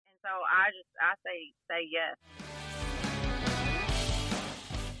So I say yes.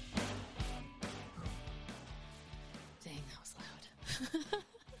 Dang, that was loud.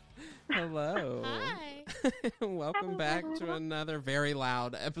 Hello. Hi. Welcome back to another very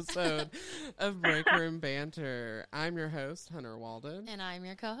loud episode of Break Room Banter. I'm your host, Hunter Walden. And I'm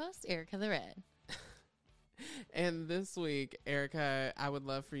your co-host, Erica the Red. And this week, Erica, I would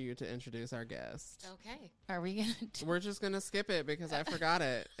love for you to introduce our guest. Okay. Are we going to We're just going to skip it because I forgot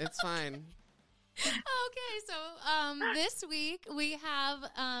it. It's fine. Okay, so this week we have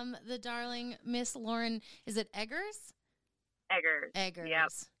the darling Miss Lauren, is it Eggers? Eggers. Yep.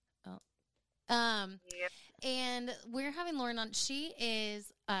 Oh. Yep. And we're having Lauren on. She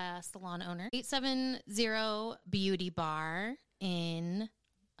is a salon owner, 870 Beauty Bar in,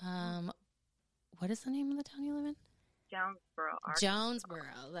 what is the name of the town you live in? Jonesboro, Arkansas. Jonesboro,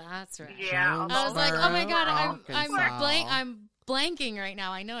 that's right. Yeah. I was like, oh my God, Arkansas. I'm blanking right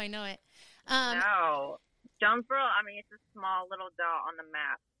now. I know it. No. Jonesboro, I mean, it's a small little dot on the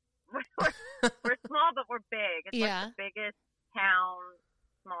map. We're small, but we're big. It's like the biggest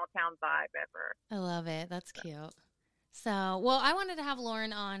small town vibe ever. I love it. That's cute. So, well, I wanted to have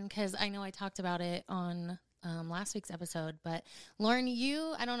Lauren on because I know I talked about it on last week's episode. But Lauren,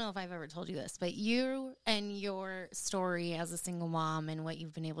 I don't know if I've ever told you this, but you and your story as a single mom and what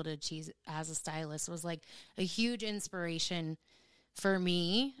you've been able to achieve as a stylist was like a huge inspiration for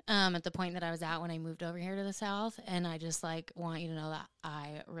me at the point that I was at when I moved over here to the South. And I just like want you to know that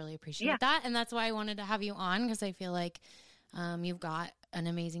I really appreciate that. And that's why I wanted to have you on, because I feel like you've got an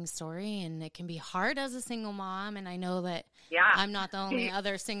amazing story and it can be hard as a single mom. And I know that I'm not the only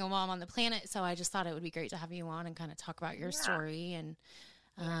other single mom on the planet. So I just thought it would be great to have you on and kind of talk about your story. And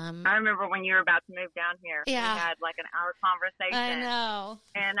I remember when you were about to move down here, we had like an hour conversation. I know.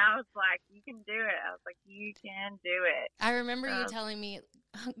 And I was like, you can do it. I was like, you can do it. I remember you telling me,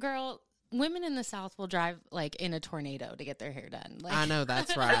 girl, women in the South will drive like in a tornado to get their hair done. Like, I know,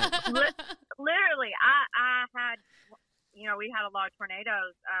 that's right. Literally, I had, we had a lot of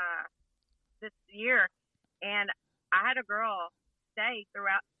tornadoes this year, and I had a girl stay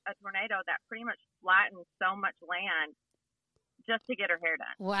throughout a tornado that pretty much flattened so much land just to get her hair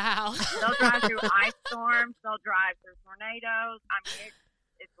done. Wow. They'll drive through ice storms. They'll drive through tornadoes. I mean,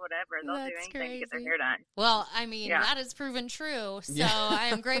 it's whatever. They'll do anything to get their hair done. Well, I mean, that is proven true. So I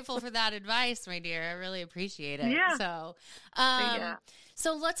am grateful for that advice, my dear. I really appreciate it. Yeah.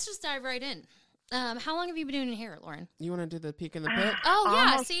 So let's just dive right in. How long have you been doing hair, Lauren? You want to do the peek in the pit? Oh,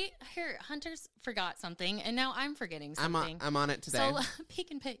 yeah. See, here, Hunter's forgot something, and now I'm forgetting something. I'm on it today. So,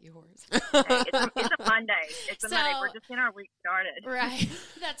 peek and pit yours. Hey, it's a Monday. It's a Monday. We're just getting our week started. Right.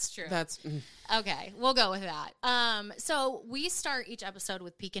 That's true. Okay. We'll go with that. So, we start each episode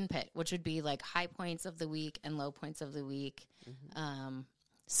with peek and pit, which would be like high points of the week and low points of the week. Mm-hmm.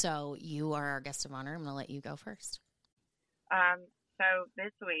 So, you are our guest of honor. I'm going to let you go first. So,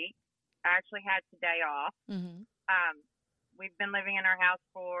 this week, I actually had today off. Mm-hmm. We've been living in our house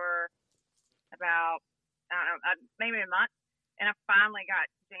for about, maybe a month. And I finally got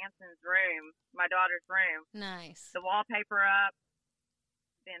Jansen's room, my daughter's room. Nice. The wallpaper up,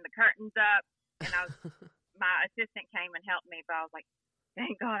 then the curtains up. And my assistant came and helped me, but I was like,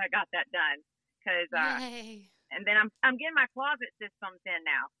 thank God I got that done. And then I'm getting my closet systems in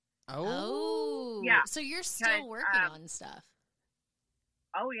now. Oh. Yeah. So you're still working on stuff.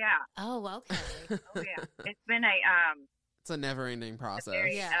 Oh, yeah. Oh, okay. Oh, yeah. It's been it's a never-ending process.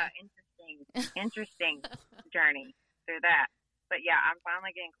 Very interesting journey through that. But yeah, I'm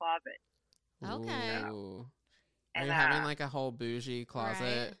finally getting closet. Okay. Ooh. Are you having like a whole bougie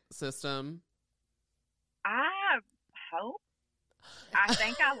closet system? I hope. I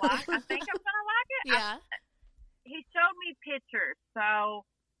think I'm gonna like it. Yeah. He showed me pictures, so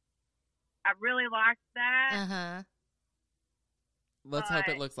I really liked that. Uh-huh. Let's hope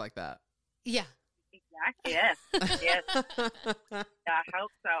it looks like that. Yeah. Exactly. Yes. Yes. I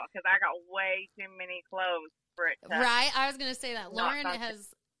hope so, because I got way too many clothes for it to. Right. I was going to say that. Lauren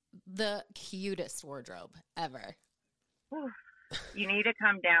has the cutest wardrobe ever. You need to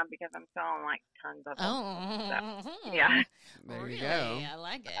come down because I'm selling like tons of them. Oh. So, yeah. There really? you go. I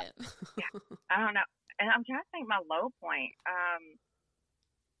like it. Yeah. I don't know. And I'm trying to think my low point.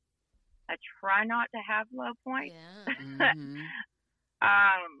 I try not to have low points. Yeah. Mm-hmm.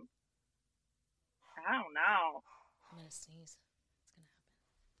 I don't know. I'm going to sneeze. It's going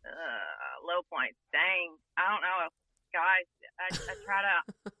to happen. Low points. Dang. I don't know. Guys, I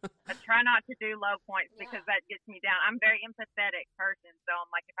try not to do low points because that gets me down. I'm a very empathetic person. So I'm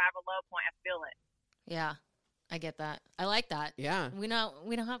like, if I have a low point, I feel it. Yeah. I get that. I like that. Yeah. We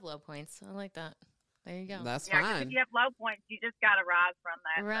don't have low points. I like that. There you go. That's Yeah, 'cause fine. if you have low points, you just got to rise from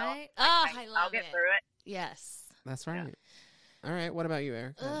that. Right? So, I I'll love get it. through it. Yes. That's right. All right. What about you,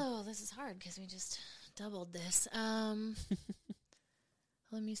 Erica? Oh, this is hard because we just doubled this.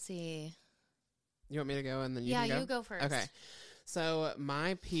 Let me see. You want me to go and then you Yeah, can go? you go first. Okay. So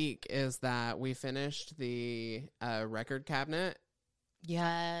my peak is that we finished the record cabinet.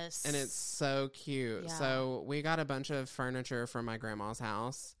 Yes. And it's so cute. Yeah. So we got a bunch of furniture from my grandma's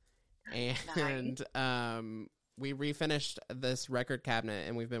house. And we refinished this record cabinet,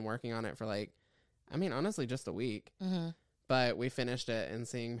 and we've been working on it for honestly, just a week. Mm-hmm. But we finished it, and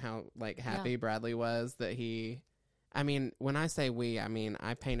seeing how happy Bradley was that when I say we, I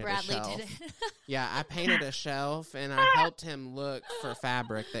painted Bradley a shelf. did it. Yeah, I painted a shelf, and I helped him look for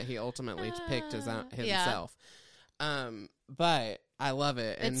fabric that he ultimately picked himself. But I love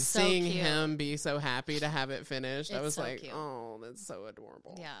it. And It's so seeing cute. him be so happy to have it finished, I It's was so like, cute. oh, that's so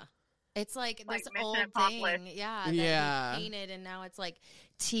adorable. Yeah. It's like Like this mission old accomplished. thing. Yeah. That Yeah. he painted, and now it's like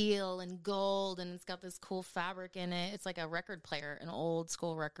teal and gold, and it's got this cool fabric in it. It's like a record player, an old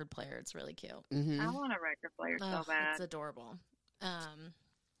school record player. It's really cute. Mm-hmm. I want a record player so Ugh, bad. It's adorable.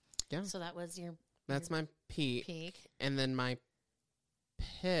 Yeah. So that was your That's my peak. peak. And then my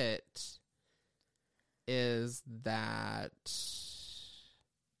pit is that.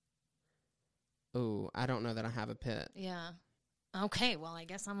 Oh, I don't know that I have a pit. Yeah. Okay. Well, I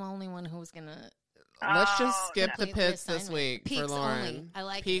guess I'm the only one who's gonna Let's just Oh, skip no. the Complete the pits this assignment. week Peaks for Lauren. only. I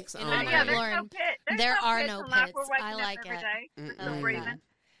like Peaks it. You know, only. Yeah, there's Lauren, no pit. There's there no are pits no unless pits. We're waking I up like every it. day. Mm-mm. There's I no like breathing.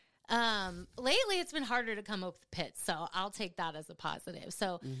 that. Lately it's been harder to come up with pits, so I'll take that as a positive.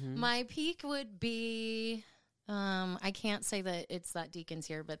 So Mhm. my peak would be, I can't say that it's that Deacon's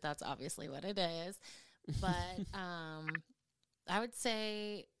here, but that's obviously what it is. But I would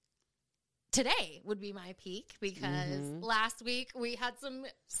say today would be my peak because Mhm. last week we had some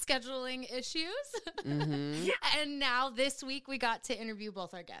scheduling issues. Mhm. And now this week we got to interview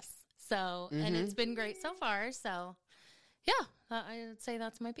both our guests. So, and Mhm. it's been great so far. So, yeah, I would say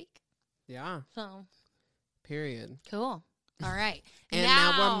that's my peak. Yeah. So, Period. cool. All right. And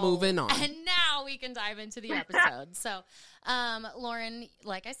now we're moving on. And now we can dive into the episode. So, Lauren,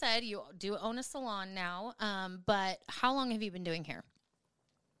 like I said, you do own a salon now. But how long have you been doing hair?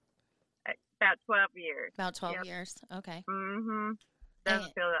 About 12 years. About 12 Yep. years. Okay. Mm-hmm. Doesn't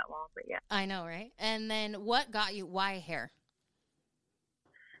And- feel that long, but yeah. I know, right? And then what got you, why hair?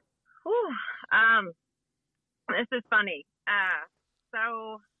 Whew. This is funny.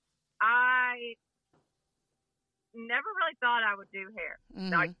 So I never really thought I would do hair.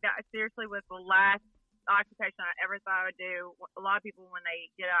 Mhm. Like that seriously was the last occupation I ever thought I would do. A lot of people when they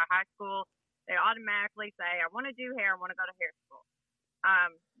get out of high school, they automatically say, I want to do hair, I want to go to hair school.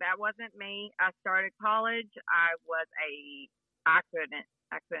 That wasn't me. I started college. I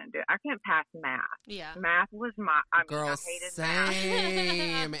couldn't do it. I couldn't pass math. Yeah. Math was I Girl, hated math.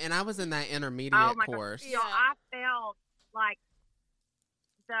 same. And I was in that intermediate Oh my course. God. I failed like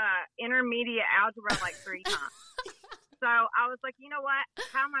the intermediate algebra like 3 times. So I was like, you know what?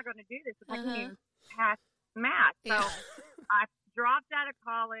 How am I going to do this if I can't even pass math? So Yeah. I dropped out of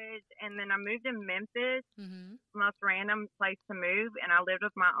college, and then I moved to Memphis, Mm-hmm. most random place to move, and I lived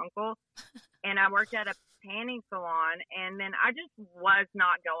with my uncle, and I worked at a tanning salon, and then I just was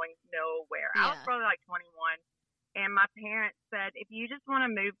not going nowhere. I was Yeah. probably like 21, and my parents said, if you just want to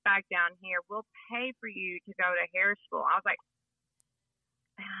move back down here, we'll pay for you to go to hair school. I was like,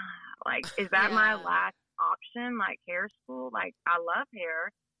 is that my Yeah. last option, like hair school? Like, I love hair,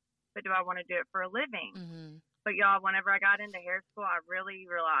 but do I want to do it for a living? Mm-hmm. But y'all, whenever I got into hair school, I really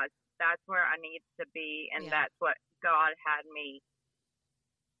realized that's where I needed to be, and Yeah. that's what God had me.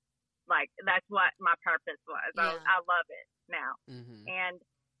 Like, that's what my purpose was. Yeah. I love it now. Mm-hmm. And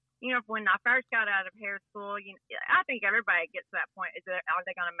you know, when I first got out of hair school, I think everybody gets to that point. Are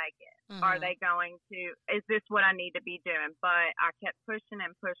they going to make it? Mm-hmm. Are they going to? Is this what I need to be doing? But I kept pushing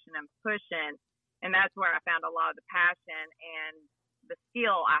and pushing and pushing, and that's where I found a lot of the passion and the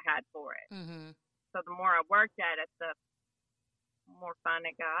skill I had for it. Mm-hmm. So the more I worked at it, the more fun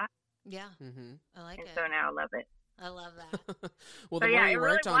it got. Yeah. Mm-hmm. I like And it. so now I love it. I love that. Well, So, the yeah, more it you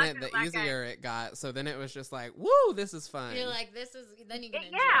really worked on it, wasn't the like easier it got. So then it was just like, woo, this is fun. You're like, this is, then you can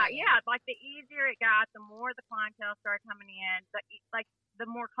enjoy Yeah, it. yeah. Like the easier it got, the more the clientele started coming in. The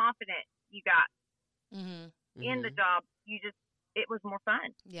more confident you got Mm-hmm. in the job. It was more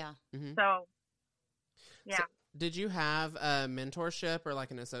fun. Yeah. Mhm. So, yeah. So, did you have a mentorship or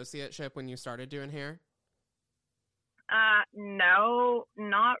like an associateship when you started doing hair? No,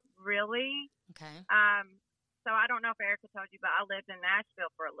 not really. Okay. So I don't know if Erica told you, but I lived in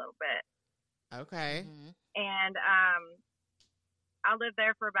Nashville for a little bit. Okay. Mhm. And I lived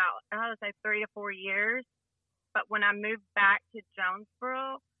there for about, I would say 3 to 4 years. But when I moved back to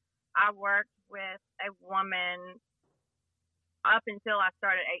Jonesboro, I worked with a woman up until I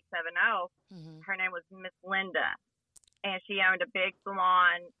started 870. Mm-hmm. Her name was Miss Linda, and she owned a big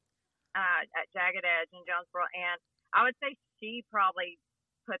salon at Jagged Edge in Jonesboro. And I would say she probably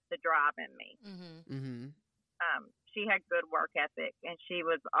put the drive in me. Mm-hmm. Mm-hmm. She had good work ethic, and she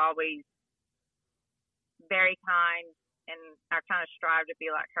was always very kind. And I kind of strive to be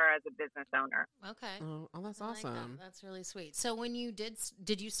like her as a business owner. Okay. Oh, that's I like awesome. that. That's really sweet. So when you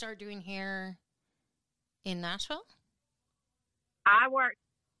did you start doing hair in Nashville? I worked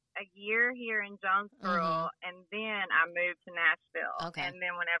a year here in Jonesboro, and then I moved to Nashville. Okay. And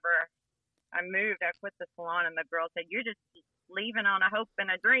then whenever I moved, I quit the salon, and the girl said, "You're just leaving on a hope and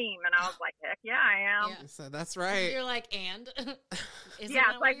a dream." And I was like, "Heck yeah, I am." Yeah. So that's right. You're like, and isn't Yeah,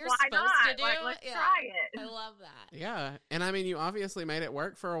 that what like, you're why supposed not? to do? Like, let's Yeah. try it. I love that. Yeah. And I mean, you obviously made it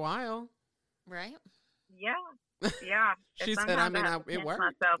work for a while. Right? Yeah, yeah. She said, Sometimes I mean, have to it pinch worked.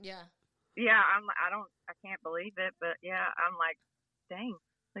 myself. Yeah. Yeah, I can't believe it, but yeah, I'm like, dang,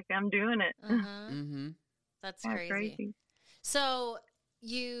 like I'm doing it. Uh-huh. Mm-hmm. That's That's crazy. So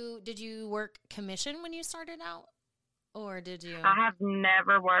did you work commission when you started out? Or did you? I have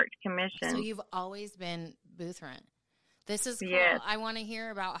never worked commission. So you've always been booth rent. This is cool. Yes. I want to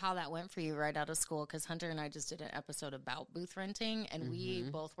hear about how that went for you right out of school, because Hunter and I just did an episode about booth renting, and we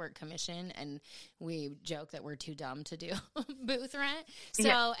both work commission, and we joke that we're too dumb to do booth rent. So,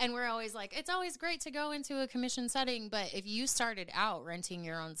 Yeah. and we're always like, it's always great to go into a commission setting, but if you started out renting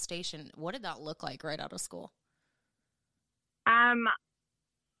your own station, what did that look like right out of school?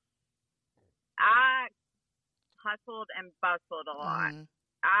 I hustled and bustled a lot. Mm.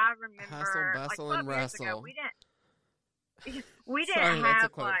 I remember Hustle, bustle, like 12 and years ago, rustle. we didn't Sorry, that's a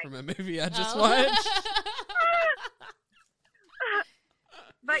have quote like, from a movie I just Oh. watched.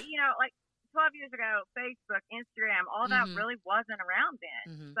 but you know, like 12 years ago, Facebook, Instagram, all that Mhm. really wasn't around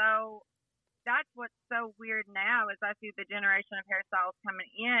then. Mhm. So that's what's so weird now is I see the generation of hairstyles coming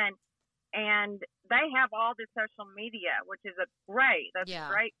in, and they have all this social media, which is that's Yeah.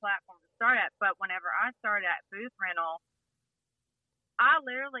 a great platform to start at. But whenever I started at Booth Rental, I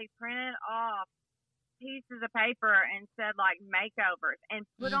literally printed off pieces of paper and said like makeovers and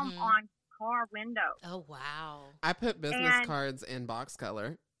put them Mhm. on car windows. Oh, wow. I put business And- cards in box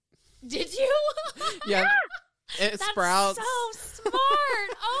color. Did you? Yeah. It That's Sprouts. so smart.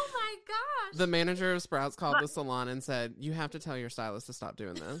 Oh, my gosh. The manager of Sprouts called But- the salon and said, "You have to tell your stylist to stop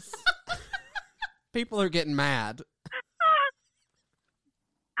doing this." People are getting mad.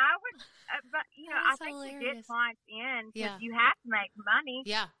 I would, but you know, That's I think to hilarious. get clients in, because Yeah. you have to make money.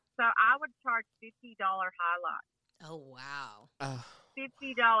 Yeah. So I would charge $50 highlights. Oh, wow. Ugh.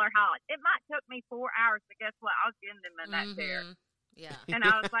 $50 highlights. It might took me 4 hours, but guess what? I was getting them in that chair, Mhm. Yeah. and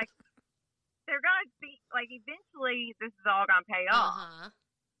I was like, they're gonna be like, eventually, this is all gonna pay off. Uh-huh.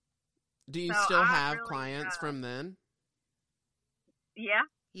 Do you So still I have really, clients from then? Yeah,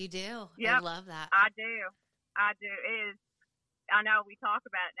 You do. I Yep. love that. I do. It is. I know we talk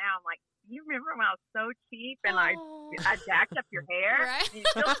about it now. I'm like, you remember when I was so cheap and Oh. I jacked up your hair? Right? And you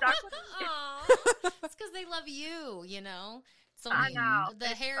still stuck with it? Aw. It's because they love you, you know? It's I only, know. The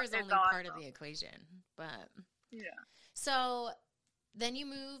hair is It's only part of awesome. the equation. But Yeah. so then you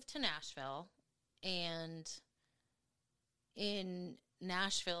moved to Nashville, and in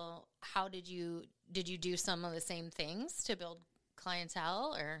Nashville, how did you do some of the same things to build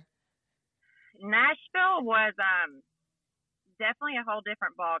clientele, or? Nashville was definitely a whole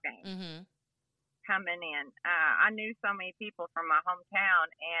different ballgame Mm-hmm. coming in. I knew so many people from my hometown,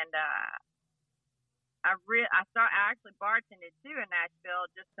 and I actually bartended too in Nashville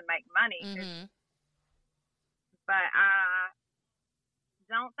just to make money. Mm-hmm. But I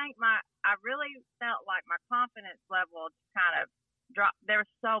don't think I really felt like my confidence level just kind of dropped. There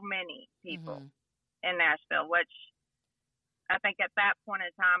were so many people in Nashville, which I think at that point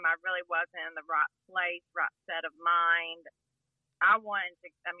in time, I really wasn't in the right place, right set of mind. I wanted to,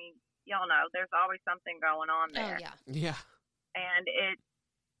 I mean, y'all know, there's always something going on Oh, there. yeah. Yeah. And it's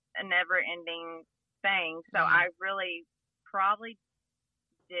a never ending thing. So Mhm. I really probably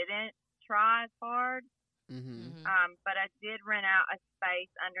didn't try as hard. Mm-hmm. Mhm. But I did rent out a space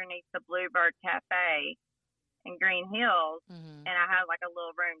underneath the Bluebird Cafe in Green Hills, Mhm. and I had like a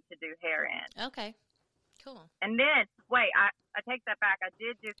little room to do hair in. Okay. Cool. And then, wait, I take that back. I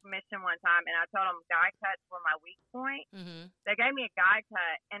did do commission one time, and I told them guy cuts were my weak point. Mm-hmm. They gave me a guy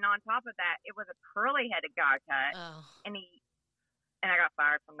cut, and on top of that, it was a curly-headed guy cut, Oh. and I got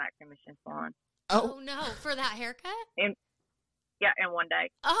fired from that commission salon. Oh, no. For that haircut? Yeah, in one day.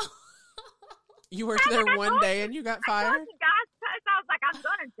 Oh. You worked there one day and you got I told fired? you guys cuts, I I'm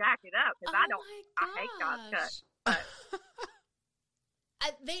gonna jack it up because I hate God's cut.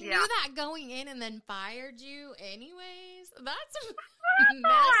 But they Yeah. knew that going in and then fired you anyways. That's I messed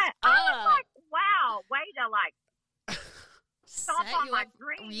was up. like, wow, way to like stomp Set on you my up.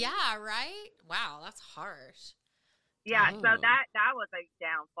 dreams. Yeah, right? Wow, that's harsh. Yeah, Oh. so that was a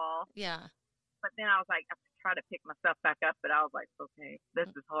downfall. Yeah. But then I was like, I tried to pick myself back up, but I was like, okay, this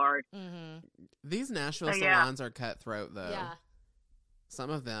is hard. Mm-hmm. These Nashville So, yeah. salons are cutthroat, though. Yeah. Some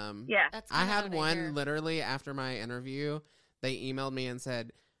of them. Yeah. That's I kinda had what I one hear. literally after my interview. They emailed me and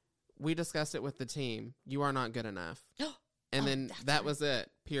said, "We discussed it with the team. You are not good enough." And Oh, then that's that right. was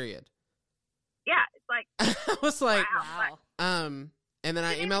it. Period. Yeah, it's like, I was like, Wow. and then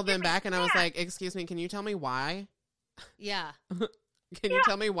I You didn't emailed give them me back and I was that. like, "Excuse me, can you tell me why? Yeah. Can you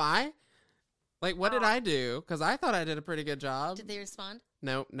tell me why? Like, what did Oh. I do? Because I thought I did a pretty good job." Did they respond?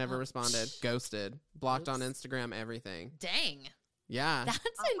 Nope, never Oh. responded. Ghosted. Blocked on Oops. Instagram, everything. Dang. Yeah. That's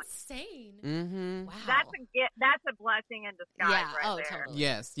Oh my- insane. Mm-hmm. Wow. that's a blessing in disguise Yeah, right oh, there. totally.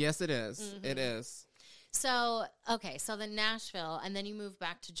 Yes, it is. Mhm. It is. So, okay, so then Nashville, and then you move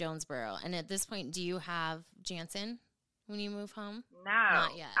back to Jonesboro. And at this point, do you have Jansen when you move home? No.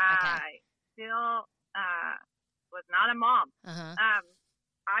 Not yet. Okay. I still was not a mom. Uh-huh.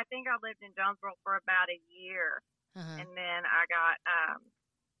 I think I lived in Jonesboro for about a year. Uh-huh. And then I got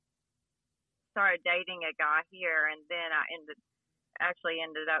started dating a guy here, and then I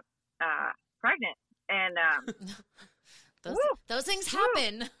ended up pregnant. And those things Woo.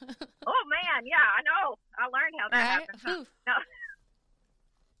 happen. oh man, yeah, I know. I learned how that Right? happened. Huh? Whew. No.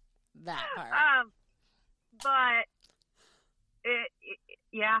 That part. But it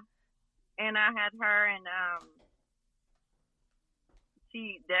yeah, and I had her, and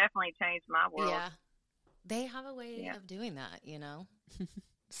she definitely changed my world. Yeah. They have a way Yeah. of doing that, you know?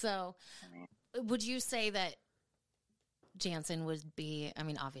 So, mean- would you say that Jansen would be, I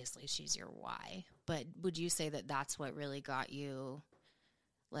mean, obviously she's your why, but would you say that that's what really got you,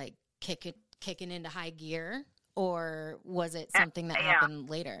 like, kicking into high gear? Or was it something that yeah. happened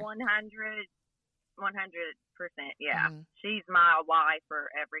later? 100%, yeah. Mhm. She's my why for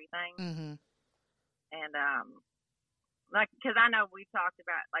everything. Mm-hmm. And, like, because I know we talked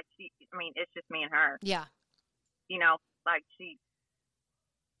about, like, it's just me and her. Yeah. You know, like, she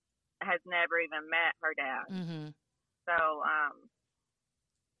has never even met her dad. Mm-hmm. So,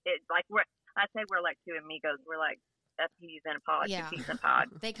 it's like, I say we're like two amigos. We're like a peas in a pod, Yeah. two peas in a pod.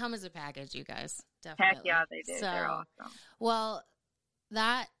 They come as a package, you guys. Definitely. Heck yeah, they do. They're So, awesome. well,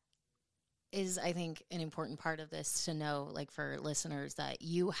 that is, I think, an important part of this to know, like, for listeners, that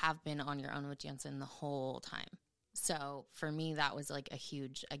you have been on your own with Jansen the whole time. So for me, that was like a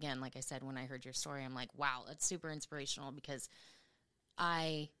huge, again, like I said, when I heard your story, I'm like, wow, that's super inspirational, because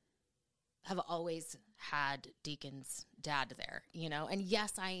I have always had Deacon's dad there, you know, and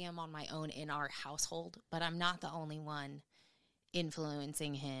yes, I am on my own in our household, but I'm not the only one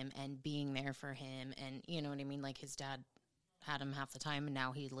influencing him and being there for him. And you know what I mean? Like, his dad had him half the time, and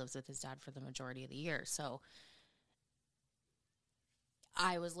now he lives with his dad for the majority of the year. So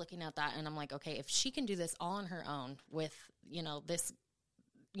I was looking at that and I'm like, okay, if she can do this all on her own with, you know, this,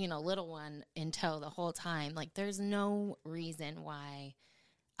 you know, little one in tow the whole time, like, there's no reason why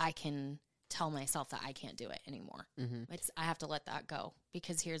I can tell myself that I can't do it anymore. Mm-hmm. I have to let that go,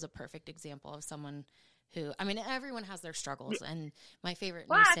 because here's a perfect example of someone who, I mean, everyone has their struggles. And my favorite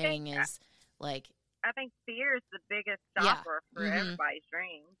Well, new I saying think- is like, I think fear is the biggest Yeah. stopper for Mhm. everybody's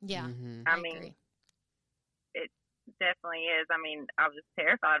dreams. yeah, Mm-hmm. I I mean, agree. Definitely is. I mean, I was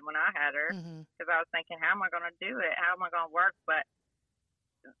terrified when I had her Mm-hmm. because I was thinking, how am I going to do it? How am I going to work? But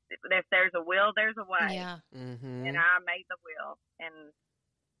if there's a will, there's a way. Yeah. Mm-hmm. And I made the will. And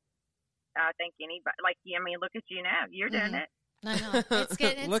I think anybody, like, I mean, look at you now. You're doing Mhm. it. I know. It's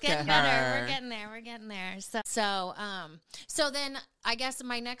getting Look at better. her. We're getting there. We're getting there. So then I guess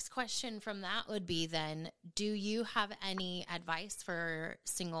my next question from that would be then, do you have any advice for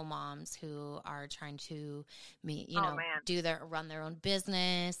single moms who are trying to Oh, man. run their own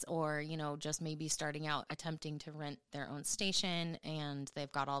business, or, you know, just maybe starting out attempting to rent their own station and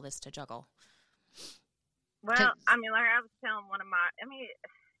they've got all this to juggle? Well, I mean, like I was telling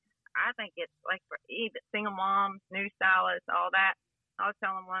I think it's like for even single moms, new stylists, all that. I was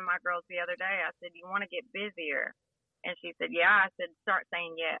telling one of my girls the other day, I said, you want to get busier? And she said, yeah. I said, start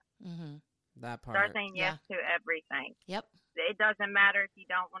saying yes. Mm-hmm. That part. Start saying yes to everything. Yep. It doesn't matter if you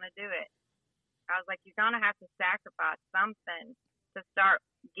don't want to do it. I was like, you're going to have to sacrifice something to start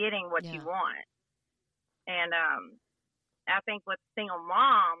getting what you Yeah. want. And I think with single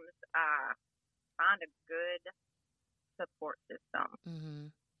moms, find a good support system. Mm-hmm.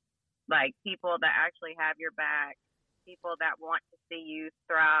 Like people that actually have your back people that want to see you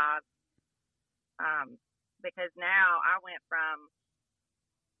thrive. Because now I went from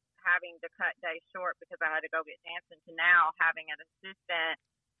having to cut days short because I had to go get dancing to now having an assistant,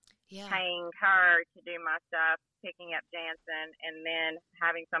 paying her to do my stuff, picking up dancing, and then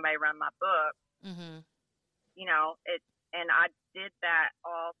having somebody run my book. Mm-hmm. You know, and I did that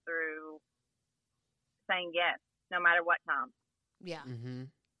all through saying yes, no matter what time. Yeah. Mm-hmm.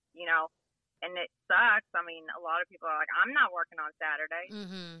 You know, and it sucks. I mean, a lot of people are like, I'm not working on Saturday.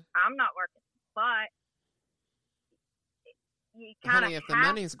 Mm-hmm. I'm not working. But you kind of Honey, if the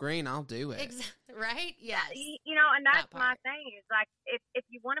money's green, I'll do it. Right? Yes. You know, and that's That my part. thing is like, if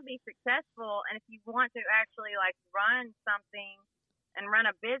you want to be successful and if you want to actually like run something and run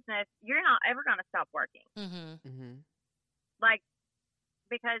a business, you're not ever going to stop working. Mm-hmm. Mm-hmm. Like,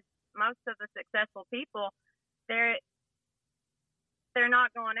 because most of the successful people, they're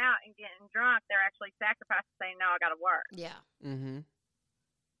not going out and getting drunk. They're actually sacrificing, saying, no, I got to work. Yeah. Mm-hmm.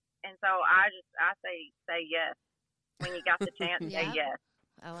 And so I say yes. When you got the chance, say Yeah. yes.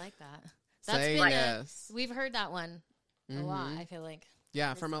 I like that. Say been yes. We've heard that one a lot, Mhm. I feel like.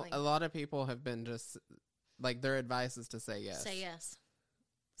 Yeah, from recently. a lot of people have been just like their advice is to say yes. Say yes.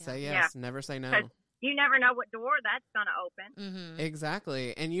 Say Yeah. yes. Never say no. 'Cause you never know what door that's going to open. Mm-hmm.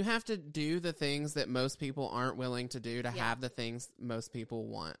 Exactly. And you have to do the things that most people aren't willing to do to Yeah. have the things most people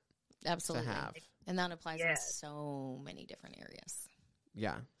want Absolutely. to have. And that applies in Yes. so many different areas.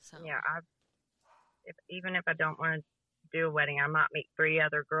 Yeah. So Yeah, even if I don't want to do a wedding, I might meet 3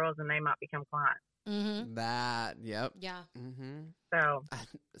 other girls and they might become clients. Mm-hmm. That, yep. Yeah. Mm-hmm. So,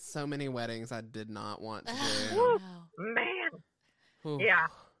 So many weddings I did not want to do. Wow. man, Ooh. yeah.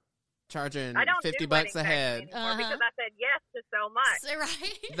 Charging I don't $50 do bucks weddings a head. anymore Uh-huh. because I said yes to so much. So,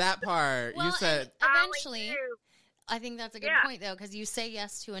 right? That part. Well, you said, and I only eventually, do- I think that's a good Yeah. point, though, because you say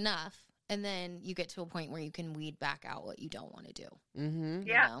yes to enough, and then you get to a point where you can weed back out what you don't want to do. mm-hmm.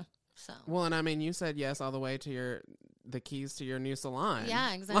 Yeah. You know? So, Well, and I mean, you said yes all the way to the keys to your new salon.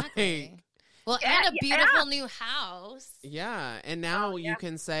 yeah, exactly. Like, well, Yeah, and a yeah. beautiful new house. yeah. And now Oh, you yeah.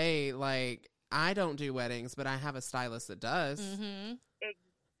 can say, like, I don't do weddings, but I have a stylist that does. Mm-hmm.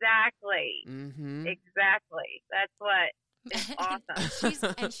 Exactly. Mm-hmm. Exactly. That's what is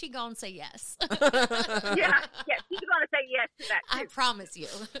awesome. And she gonna say yes. Yeah, she's going to say yes to that I too. promise you.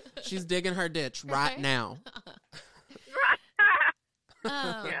 She's digging her ditch right now.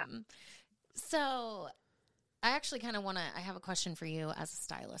 Yeah. So I actually kind of I have a question for you as a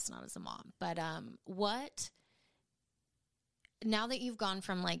stylist, not as a mom, but now that you've gone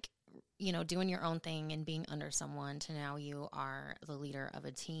from like, you know, doing your own thing and being under someone to now you are the leader of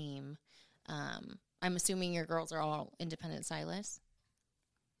a team, I'm assuming your girls are all independent stylists?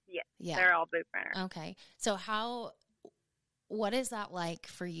 Yeah. Yeah. They're all boot printers. Okay. So what is that like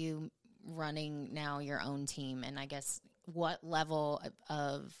for you running now your own team? And I guess what level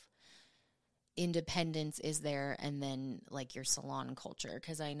of independence is there? And then like your salon culture?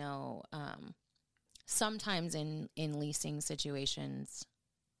 Because I know sometimes in leasing situations,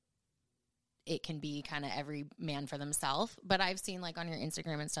 it can be kind of every man for themselves. But I've seen like on your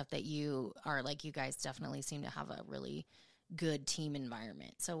Instagram and stuff that you are like, you guys definitely seem to have a really good team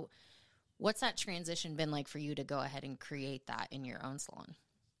environment. So what's that transition been like for you to go ahead and create that in your own salon?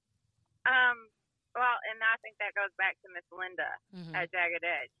 Well, and I think that goes back to Miss Linda Mm-hmm. at Jagged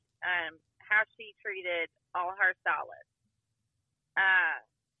Edge, how she treated all her stylists.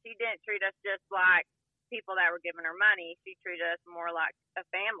 She didn't treat us just like people that were giving her money. She treated us more like a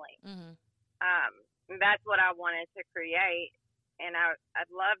family. Mm-hmm. That's what I wanted to create, and I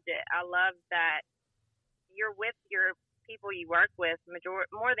loved it. I love that you're with your people you work with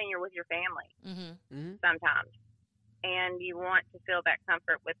more than you're with your family Mm-hmm. Mm-hmm. sometimes, and you want to feel that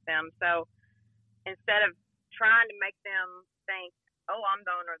comfort with them. So instead of trying to make them think, oh, I'm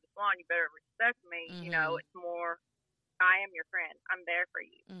the owner of the salon, you better respect me, you know, it's more, I am your friend. I'm there for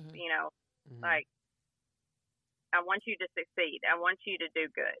you. Mm-hmm. You know, Mm-hmm. like, I want you to succeed. I want you to do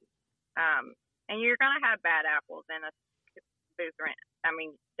good. And you're going to have bad apples in a booth rent. I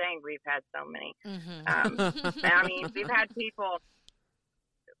mean, dang, we've had so many. Mm-hmm. I mean, we've had people,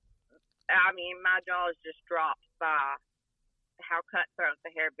 I mean, my jaw is just dropped by how cutthroat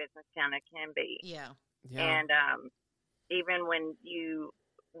the hair business kind of can be. Yeah. Yeah. And even when you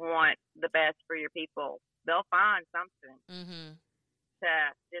want the best for your people, they'll find something Mm-hmm. to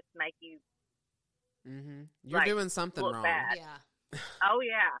just make you, Mm-hmm. You're like, doing something look wrong. bad. Yeah. oh,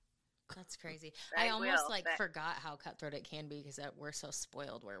 yeah. That's crazy. They I almost will, but- forgot how cutthroat it can be because we're so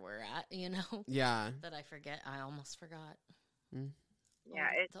spoiled where we're at, you know, Yeah. that I forget. I almost forgot. Yeah,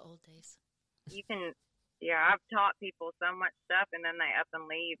 it's, The old days. you can, yeah, I've taught people so much stuff and then they up and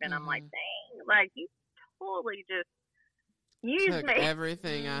leave and I'm like, Mhm. dang, like you totally just Use took me.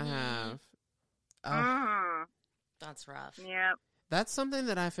 everything I Mhm. have. Oh, Mm. That's rough. Yep. that's something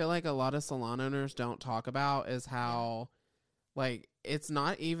that I feel like a lot of salon owners don't talk about is how, like, it's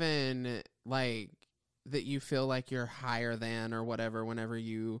not even like that you feel like you're higher than or whatever whenever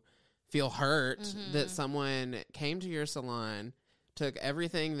you feel hurt that Mhm. someone came to your salon, took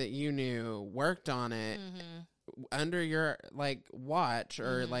everything that you knew, worked on it Mhm. under your like watch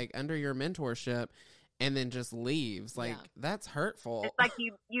or Mhm. like under your mentorship and then just leaves. Like Yeah. that's hurtful. It's like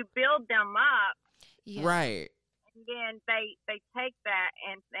you build them up, Yeah. Right. and then they take that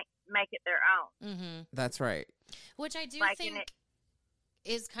and make it their own. Mhm. That's right. Which I do Like, think and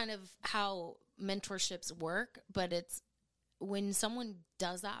is kind of how mentorships work, but it's when someone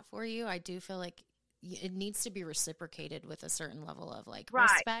does that for you, I do feel like it needs to be reciprocated with a certain level of like Right.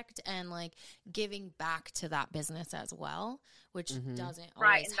 respect and like giving back to that business as well, which Mhm. doesn't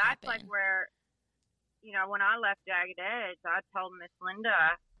Right, always and that's happen. like where, when I left Jagged Edge, I told Miss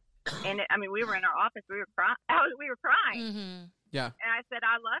Linda, and we were in our office, we were crying. We were crying, Mm-hmm. Yeah. and I said,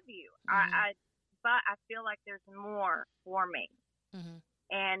 "I love you, but I feel like there's more for me." Mm-hmm.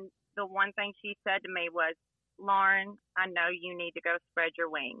 And the one thing she said to me was, "Lauren, I know you need to go spread your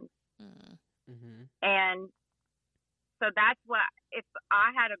wings." Mm-hmm. Mm-hmm. And so that's what, if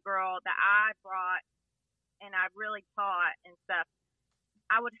I had a girl that I brought and I really taught and stuff,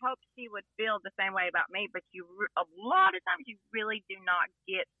 I would hope she would feel the same way about me. But a lot of times you really do not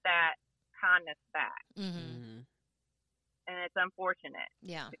get that kindness back. Mm-hmm. Mm-hmm. And it's unfortunate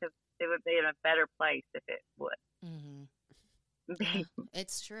Yeah. because it would be in a better place if it would Mm-hmm. be. Yeah.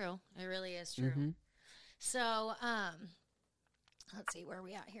 It's true. It really is true. Mm-hmm. So, let's see where are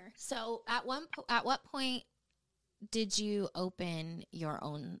we at here. So, at what point did you open your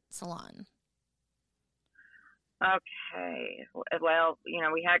own salon? Okay. Well,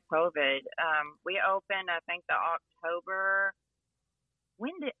 we had COVID. We opened, I think, the October.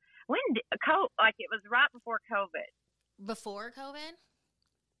 Like it was right before COVID. Before COVID?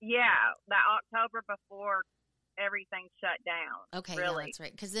 Yeah, the October before everything shut down. Okay, yeah, really. that's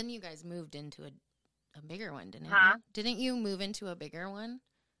right. Because then you guys moved into a bigger one, didn't Huh? you? Didn't you move into a bigger one?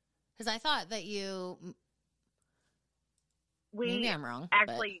 Because I thought that maybe I'm wrong.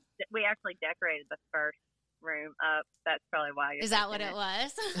 We actually decorated the first room up. That's probably why you're Is that what thinking it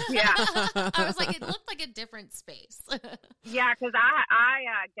was? Yeah. I was like, it looked like a different space. Yeah, because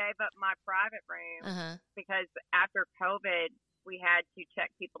I gave up my private room Uh-huh. because after COVID we had to check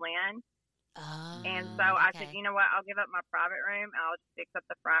people in, Oh, and so I okay. said, you know what, I'll give up my private room. I'll just fix up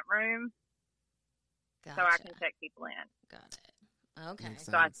the front room so I Gotcha. can check people in. Got it. Okay. Makes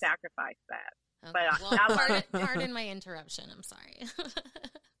So I sense. sacrificed that. Okay. But Well, I love it. pardon my interruption. I'm sorry.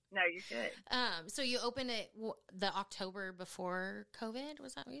 No, you're good. So you opened it the October before COVID?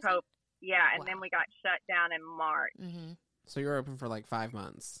 Was that what you said? Yeah, and Wow. then we got shut down in March. Mm-hmm. So you were open for like 5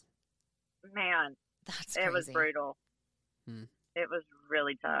 months. Man, That's crazy. it was brutal. Hmm. It was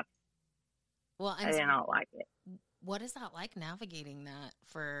really tough. Well, I and did not like it. what is that like navigating that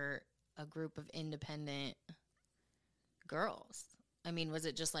for a group of independent girls? I mean, was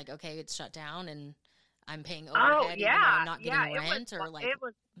it just like, okay, it's shut down and I'm paying overhead Oh even though yeah, I'm not getting yeah. rent, or like it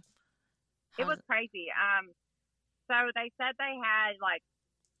was crazy. So they said they had like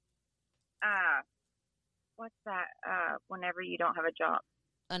what's that? Whenever you don't have a job.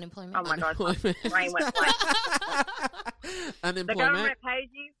 unemployment? Oh my gosh, my Unemployment. brain went blank. The Unemployment. government pays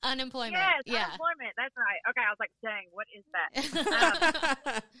you. Unemployment. Yes, Yeah. unemployment. That's right. Okay, I was like, dang, what is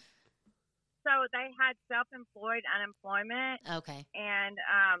that? So they had self-employed unemployment, Okay. and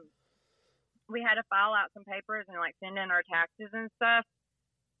we had to file out some papers and like send in our taxes and stuff.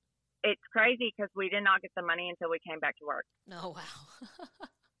 It's crazy because we did not get the money until we came back to work. Oh, wow.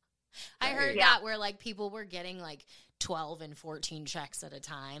 I Right. heard Yeah. that where like people were getting like 12 and 14 checks at a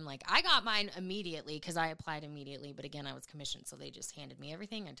time. Like I got mine immediately because I applied immediately, but again, I was commissioned, so they just handed me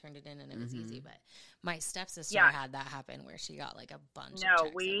everything. I turned it in and it was easy. But my stepsister Yeah. had that happen where she got like a bunch of No,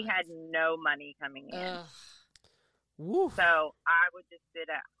 checks. we at had no money coming in. once. Ugh. Woo. So I would just sit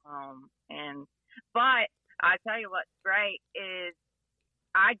at home. But I tell you what's great is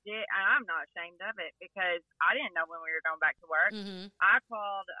and I'm not ashamed of it because I didn't know when we were going back to work. Mhm. I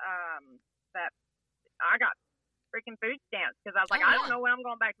called that I got freaking food stamps because I was like, Oh, I yeah. don't know when I'm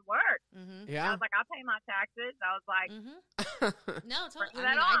going back to work. Mhm. I Yeah. was like, I pay my taxes. I was like, Mhm. No, totally. Bring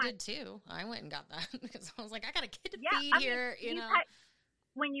I that mean, I on. did too. I went and got that because I was like, I got a kid to yeah, feed here. You know.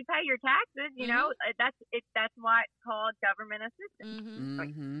 When you pay your taxes, you know, that's why it's called government assistance. Mhm.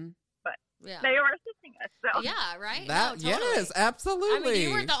 Mm-hmm. but Yeah. they were assisting us. So Yeah, right? That No, totally. yes, absolutely. I mean,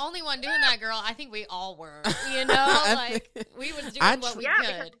 you weren't the only one doing that, girl. I think we all were. You know, I like we was doing I what we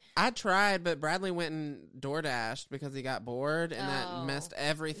Yeah, could. I tried, but Bradley went and DoorDashed because he got bored, and that messed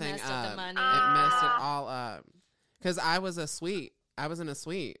everything Messed up. up the money. It messed it Ah. all up. Because I was in a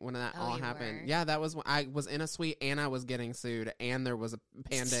suite when that Oh, all you happened. were? Yeah, that was when I was in a suite and I was getting sued, and there was a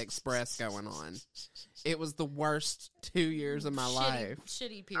Panda Express going on. It was the worst 2 years of my life.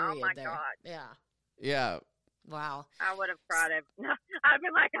 Shitty period my there. God. Yeah. Yeah. Wow. I would have cried. I'd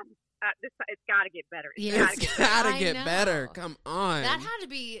been like, it's got to get better. It's Yeah. gotta get It's better. gotta I get know. better. Come on. That had to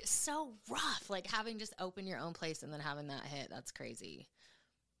be so rough, like having just opened your own place and then having that hit. That's crazy.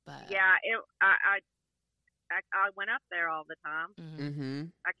 But Yeah, I went up there all the time. Mhm. Mm-hmm.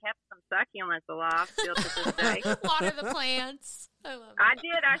 I kept some succulents alive still to this day. Water the plants. I love I that.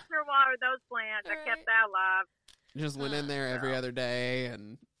 did. I sure watered those plants. I Right. kept that alive. Just went in there every other day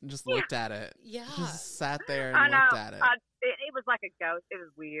and just Yeah. looked at it. Yeah. Just sat there and I know. looked at it. It was like a ghost. It was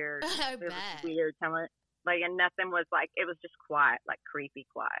weird. I It was bet. weird. And nothing was like, it was just quiet, like creepy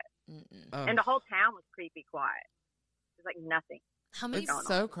quiet. Mm-mm. Oh. And the whole town was creepy quiet. It was like nothing. How many? It's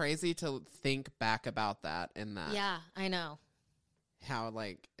so crazy to think back about that and that. Yeah, I know. How,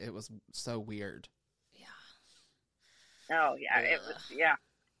 like, it was so weird. Yeah. Oh, yeah. It was, yeah.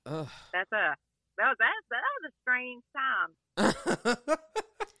 Ugh. That was a strange time.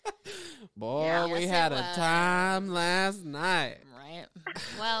 Boy, Yeah, we yes, had it a was. time last night. Right.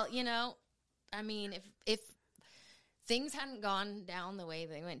 Well, I mean, if things hadn't gone down the way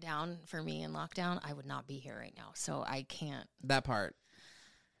they went down for me in lockdown, I would not be here right now. So I can't. That part.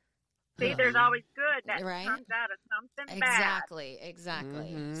 See, there's always good that Right? comes out of something bad.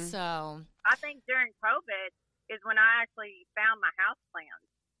 Exactly. Mhm. So I think during COVID is when I actually found my house plans.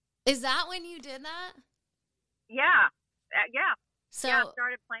 is that when you did that? Yeah. Yeah. So Yeah, I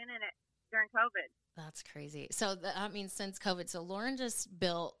started planning it during COVID. that's crazy. So that means since COVID, so Lauren just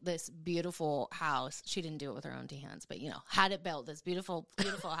built this beautiful house. She didn't do it with her own two hands, but had it built, this beautiful,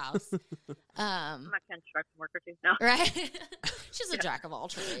 beautiful house. I'm a construction worker too. No. Right? She's a jack of all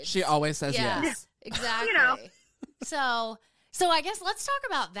trades. She always says Yeah. yes. Exactly. So I guess let's talk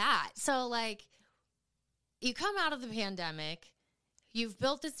about that. So like you come out of the pandemic, you've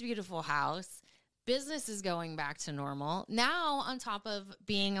built this beautiful house, business is going back to normal. Now on top of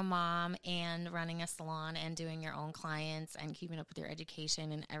being a mom and running a salon and doing your own clients and keeping up with your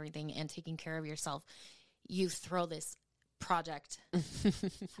education and everything and taking care of yourself, you throw this project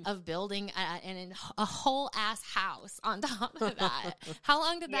of building a whole ass house on top of that. How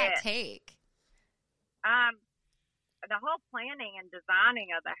long did that Yes. take? The whole planning and designing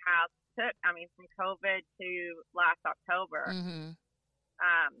of the house took, from COVID to last October, Mm-hmm.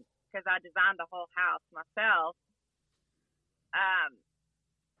 because I designed the whole house myself.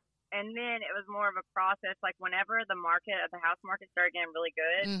 And then it was more of a process. Like whenever the house market started getting really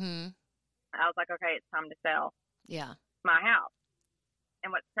good, Mm-hmm. I was like, okay, it's time to sell Yeah. my house. And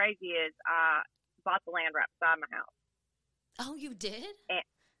what's crazy is I bought the land right beside my house. Oh, you did?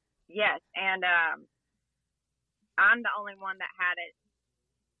 Yes, and I'm the only one that had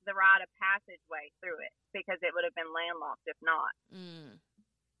the rite of passageway through it because it would have been landlocked if not. Mm.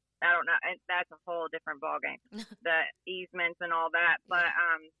 I don't know. And that's a whole different ballgame, the easements and all that. But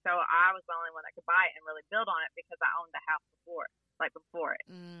so I was the only one that could buy it and really build on it because I owned the house before it,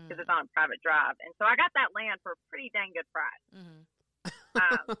 because it's on a private drive. And so I got that land for a pretty dang good price. Mm-hmm.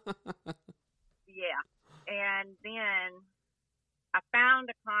 Yeah, and then I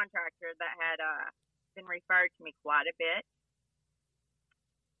found a contractor that had been referred to me quite a bit,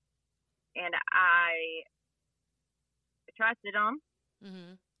 and I trusted him.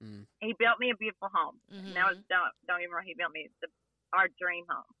 Mm-hmm. He built me a beautiful home. Mm-hmm. Now, don't get me wrong, he built me our dream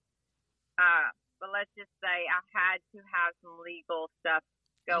home. But let's just say I had to have some legal stuff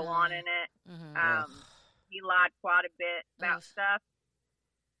go on in it. Mm-hmm. He lied quite a bit about Oof. stuff.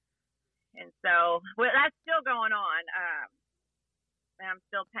 And so, that's still going on. And I'm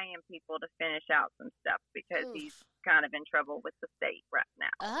still paying people to finish out some stuff because Oof. he's kind of in trouble with the state right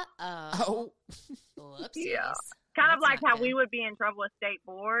now. Uh-oh. Oh. Whoopsies. Yeah. Kind of That's like not how good. we would be in trouble with state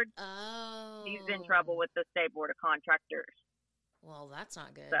board. Oh. He's in trouble with the state board of contractors. Well, that's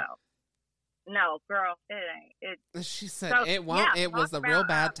not good. So, no, girl, it ain't. She said So, it won't. yeah, it was talk a real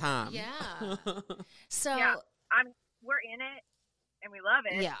about, bad time. Yeah. So, Yeah. We're in it, and we love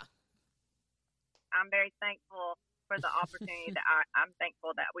it. yeah. I'm very thankful for the opportunity that I'm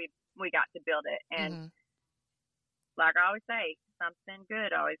thankful that we got to build it. And Mhm. like I always say, something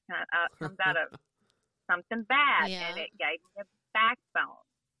good always comes out of something bad. Yeah. And it gave me a backbone.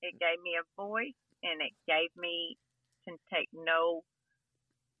 It gave me a voice, and it gave me to take no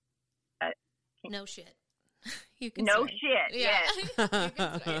No shit. You can No swear. shit. Yeah. Yes. You can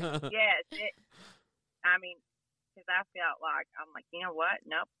swear. Yes. I mean, because I felt like, I'm like, you know what?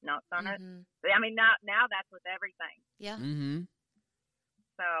 Nope, no, it's on it. Mhm. I mean, now that's with everything. Yeah. Mm-hmm.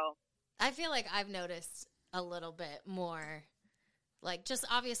 So, I feel like I've noticed a little bit more, like, just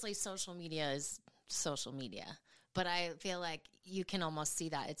obviously social media is social media, but I feel like you can almost see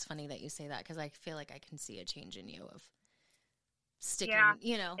that. It's funny that you say that because I feel like I can see a change in you of sticking, Yeah.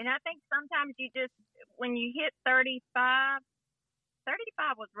 you know. and I think sometimes you just, when you hit 35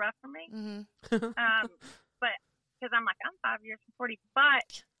 was rough for me. Mm-hmm. But because I'm like, I'm 5 years from 40,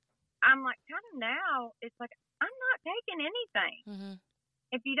 but I'm like, kind of now, it's like, I'm not taking anything. Mm-hmm.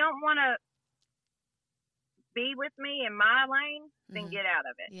 If you don't want to be with me in my lane, then Mhm. get out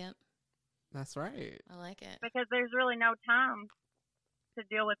of it. Yep. That's right. I like it. Because there's really no time to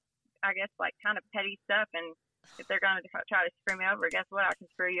deal with, I guess, like kind of petty stuff. And if they're going to try to screw me over, guess what? I can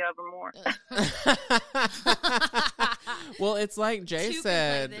screw you over more. Well, it's like Jay Two can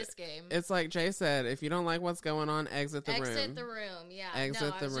said. play this game. It's like Jay said. If you don't like what's going on, exit the room. Exit the room. Yeah. Exit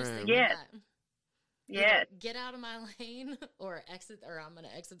no, I the was just room. thinking Yes. that. Yes. Either get out of my lane or I'm going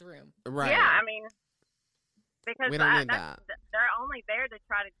to exit the room. Right. Yeah, I mean, because We don't need that. they're only there to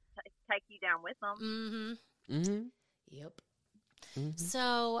try to take you down with them. Mm-hmm. Mm-hmm. Yep. Mm-hmm.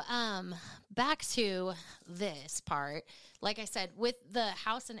 So, back to this part. Like I said, with the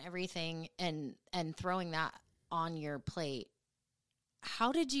house and everything and throwing that on your plate,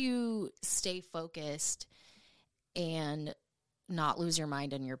 how did you stay focused and not lose your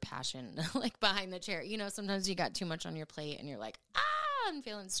mind and your passion, like behind the chair? You know, sometimes you got too much on your plate and you're like, I'm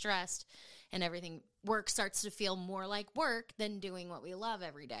feeling stressed and everything. Work starts to feel more like work than doing what we love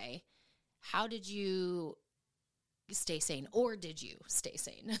every day. How did you stay sane, or did you stay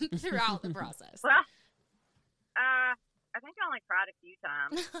sane throughout the process? Well, I think I only cried a few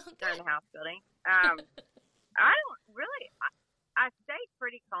times during the house building. I don't really. I stayed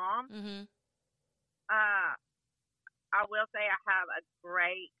pretty calm. Mm-hmm. I will say I have a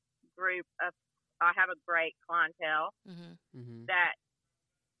great group of. I have a great clientele Mm-hmm. Mm-hmm. that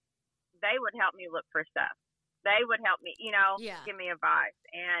they would help me look for stuff. They would help me, Yeah. give me advice.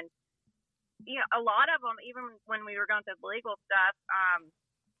 And, a lot of them, even when we were going through the legal stuff,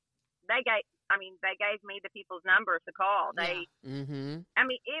 they gave me the people's numbers to call. They, Mm-hmm.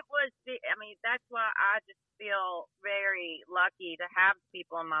 that's why I just feel very lucky to have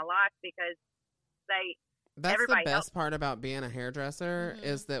people in my life because That's the everybody best helps. part about being a hairdresser Mhm.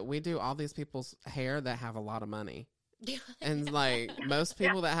 is that we do all these people's hair that have a lot of money. Yeah. And like most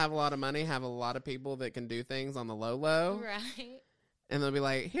people that have a lot of money have a lot of people that can do things on the low. Right. And they'll be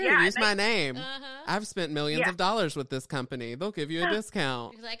like, here, Yeah, use my name. Uh-huh. I've spent millions Yeah. of dollars with this company. They'll give you a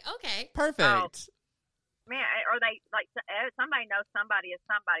discount. You're like, okay. Perfect. Man, or they, like, somebody knows somebody is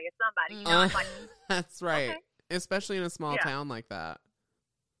somebody is somebody. It's like, That's right. Okay. Especially in a small Yeah. town like that.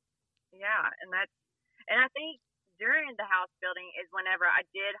 yeah, and I think during the house building is whenever I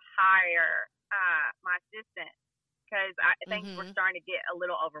did hire my assistant because I think we're Mhm. starting to get a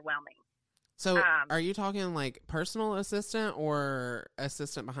little overwhelming. So Um, are you talking like personal assistant or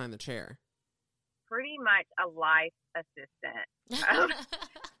assistant behind the chair? Pretty much a life assistant.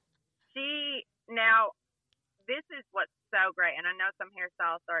 This is what's so great, and I know some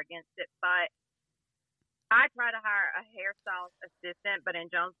hairstylists are against it, but I try to hire a hairstylist assistant, but in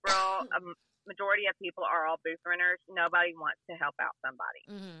Jonesboro, a majority of people are all booth renters. Nobody wants to help out somebody.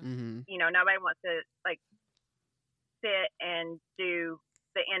 Mm-hmm. Mm-hmm. Nobody wants to, like, sit and do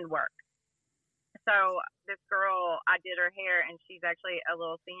the end work. So this girl, I did her hair, and she's actually a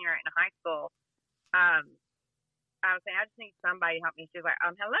little senior in high school. I was saying, I just need somebody to help me. She was like,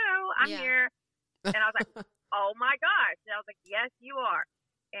 hello, I'm Yeah. here. And I was like, oh my gosh. And I was like, yes, you are.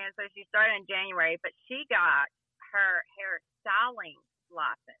 And so she started in January, but she got her hair styling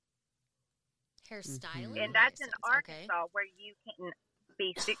license. Hairstyling. And that's in license, okay. Arkansas where you can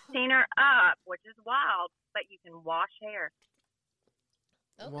be 16 or up, which is wild, but you can wash hair.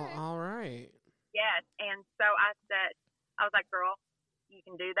 Okay. Well, all right. Yes. And so I was like, girl, you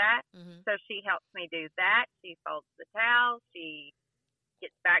can do that. Mm-hmm. So she helps me do that. She folds the towel. She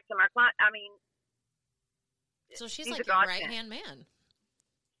gets back to my client. I mean, So she's a like your godsend. right-hand man.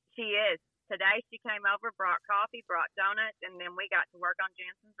 She is. Today she came over, brought coffee, brought donuts, and then we got to work on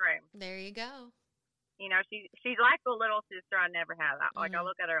Jensen's room. There you go. She's like the little sister I never had. Like, I Mhm.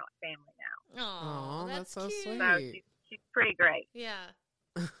 look at her like family now. Oh, that's so cute. sweet. So she's pretty great. Yeah.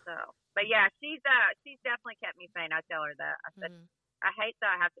 So, but yeah, she's definitely kept me sane. I tell her that. I said, Mhm. I hate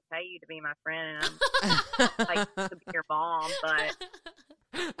that I have to pay you to be my friend and I'm like to be your mom, but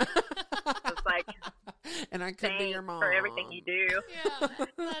it's like and I could be your thanks mom for everything you do. Yeah,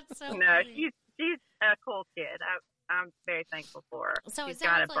 that's so No, funny. she's she's a cool kid. I'm very thankful for her. So it She's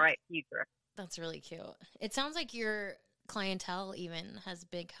got a sounds like- bright future. That's really cute. It sounds like your clientele even has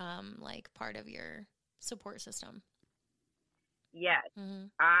become like part of your support system. Yes. Mm-hmm.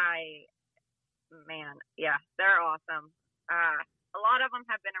 Yeah, they're awesome. A lot of them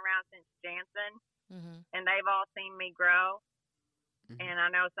have been around since Jansen, Mm-hmm. and they've all seen me grow. Mhm. And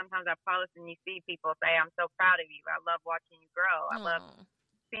I know sometimes I post and you see people say, I'm so proud of you. I love watching you grow. I love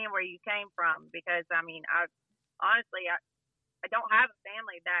seeing where you came from, because, I mean, I don't have a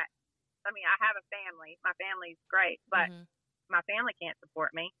family I have a family. My family's great, but my family can't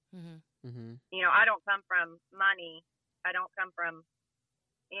support me. Mm-hmm. Mm-hmm. You know, I don't come from money. I don't come from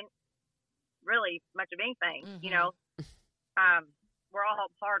really much of anything. Mhm. You know, we're all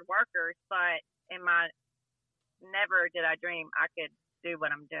hard workers, but never did I dream I could do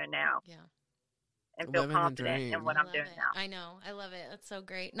what I'm doing now. Yeah. And feel Living the confident in dream. what I I'm love doing it. now. I know. I love it. That's so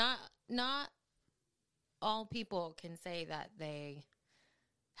great. Not all people can say that they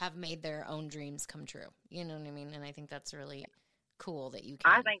have made their own dreams come true. You know what I mean? And I think that's really cool that you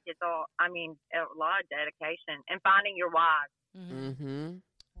can. I think it's a lot of dedication and finding your why. Mm-hmm. Mm-hmm.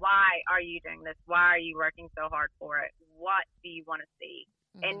 Why are you doing this? Why are you working so hard for it? What do you want to see?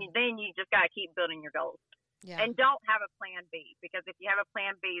 Mm-hmm. And then you just got to keep building your goals. Yeah. And don't have a plan B, because if you have a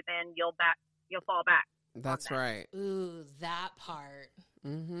plan B, then you'll fall back. That's that. right. Ooh, that part.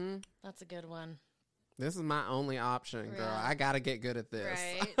 Mm-hmm. That's a good one. This is my only option, girl. Yeah. I got to get good at this.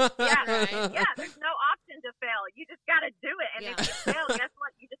 Right. Yeah, Right. yeah. There's no option to fail. You just got to do it. And Yeah. if you fail, guess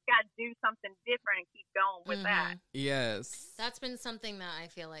what? You just got to do something different and keep going with that. Mhm. Yes. That's been something that I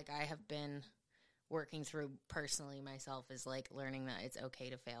feel like I have been working through personally myself, is like learning that it's okay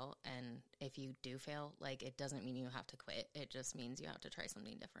to fail. And if you do fail, like, it doesn't mean you have to quit. It just means you have to try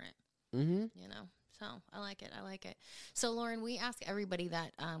something different, Mm-hmm. you know? So I like it. So Lauren, we ask everybody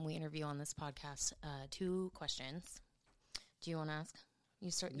that we interview on this podcast 2 questions. Do you want to ask? You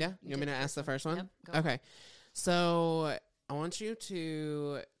start. Yeah. You want me did to ask the first one? Yep, go. Okay. So I want you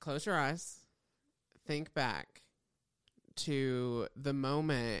to close your eyes, think back to the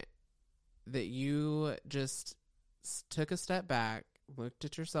moment that you just took a step back, looked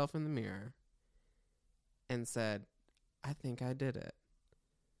at yourself in the mirror, and said, I think I did it.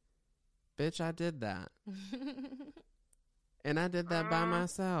 Bitch, I did that. And I did that by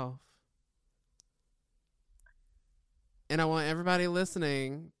myself. And I want everybody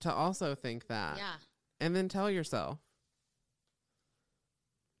listening to also think that. Yeah. And then tell yourself.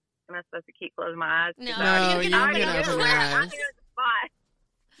 Am I supposed to keep closing my eyes? No, No, you you can can open open your your eyes. I eyes. knew the spot.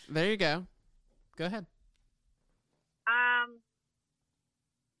 There you go. Go ahead.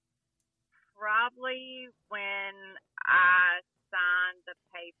 Probably when I signed the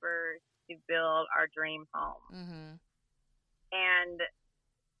papers to build our dream home. Mm-hmm. And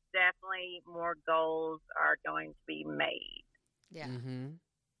definitely more goals are going to be made. Yeah. Mm-hmm.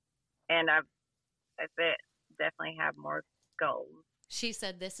 And I definitely have more goals. She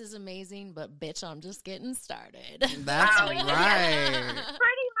said, "This is amazing, but bitch, I'm just getting started." That's Oh, right.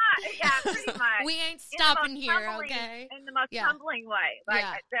 Pretty much. Yeah, pretty much. We ain't In the stopping most here, humbling- okay? In the most Yeah. humbling way. Like,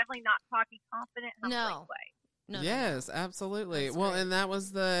 Yeah. definitely not cocky, confident, humbling No. way. No, no, Yes, absolutely. That's Well, great. and that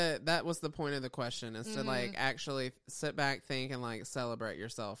was the point of the question, is to Mhm. like actually sit back, think, and like celebrate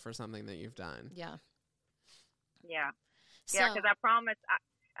yourself for something that you've done. Yeah. Yeah. So, Yeah, because I promise,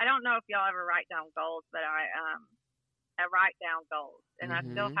 I don't know if y'all ever write down goals, but I write down goals. And I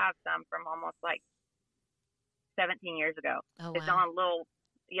still Mhm. have some from almost like 17 years ago. oh, It's wow. on a little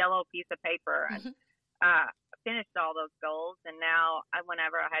yellow piece of paper. And Mhm. I finished all those goals. And now,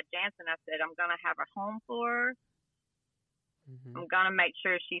 whenever I had Jansen, I said, I'm going to have a home for her. Mhm. I'm going to make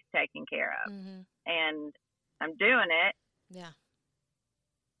sure she's taken care of. Mm-hmm. And I'm doing it. Yeah.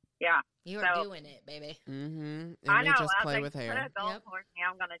 Yeah. You are So- doing it, baby. Mhm. And I we know. just I play think with put hair. a goal Yep. towards me.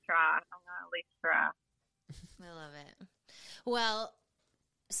 I'm going to try. I'm going to at least try. I love it. Well,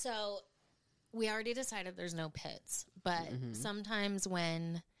 so we already decided there's no pits, but Mhm. sometimes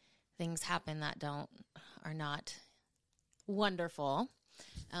when things happen that are not wonderful,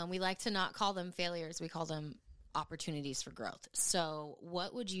 we like to not call them failures. We call them opportunities for growth. So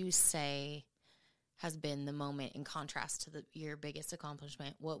what would you say has been the moment, in contrast to your biggest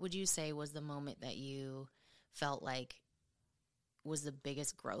accomplishment? What would you say was the moment that you felt like was the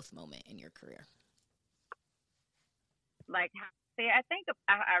biggest growth moment in your career? Like, see, I think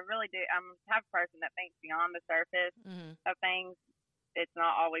I really do. I'm the type of person that thinks beyond the surface Mm-hmm. of things. It's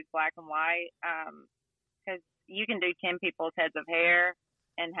not always black and white. Because you can do 10 people's heads of hair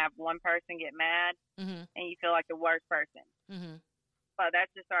and have one person get mad, Mm-hmm. and you feel like the worst person. Mm-hmm. but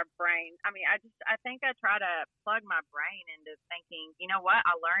that's just our brain. I mean, I think I try to plug my brain into thinking, you know what?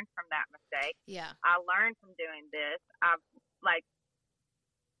 I learned from that mistake. Yeah. I learned from doing this. I've like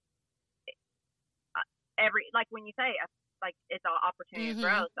when you say like it's an opportunity of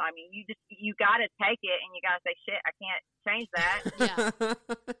growth. I mean, you got to take it and you got to say, shit, I can't change that. Yeah.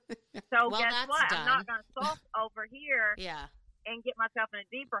 So Well, guess that's what? done. I'm not going to sulk over here Yeah. and get myself in a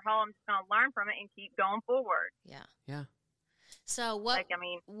deeper hole. I'm just going to learn from it and keep going forward. Yeah. Yeah. So what Like,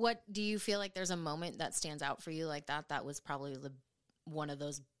 what do you feel like there's a moment that stands out for you like that? That was probably one of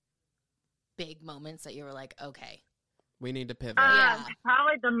those big moments that you were like, okay. We need to pivot. Yeah.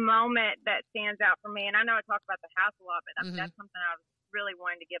 Probably the moment that stands out for me, and I know I talk about the house a lot, but Mhm. that's something I was really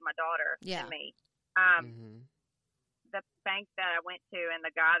wanting to give my daughter Yeah. and me. Mhm. The bank that I went to and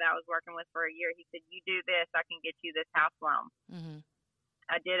the guy that I was working with for a year, he said, you do this, I can get you this house loan. Mm-hmm.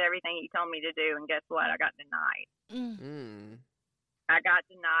 I did everything he told me to do, and guess what? I got denied. Mm. I got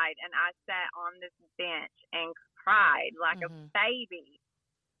denied, and I sat on this bench and cried like a baby,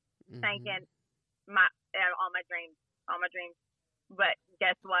 thinking all my dreams. But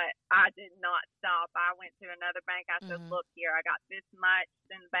guess what? I did not stop. I went to another bank. I said, look here, I got this much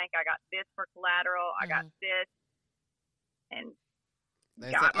in the bank. I got this for collateral. I got this. And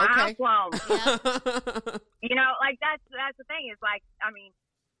They got said, my okay. house loan. Yeah. You know, like that's the thing is like, I mean,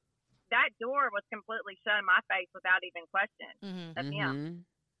 that door was completely shut in my face without even question. That's him.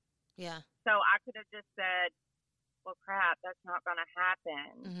 Yeah. So I could have just said, well, crap, that's not going to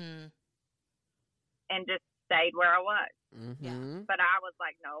happen. And just stayed where I was. Yeah. But I was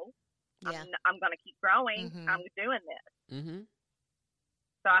like, no, Yeah. I'm going to keep growing. I'm doing this.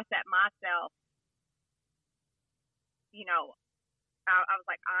 So I set myself, you know, I was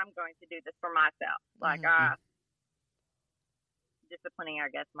like, I'm going to do this for myself. Like, disciplining, I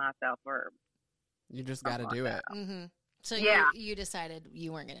guess, myself or. You just got to do it. So you decided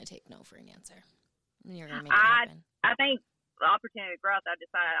you weren't going to take no for an answer. You're going to make it happen. I think the opportunity of growth, I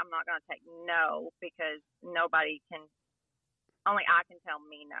decided I'm not going to take no because only I can tell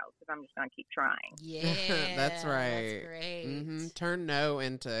me no because I'm just going to keep trying. Yeah. That's right. That's great. Turn no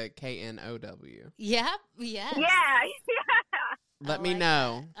into KNOW. Yep. Yes. Yeah. Let me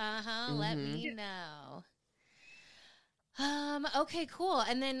know. Let me know. Okay, cool.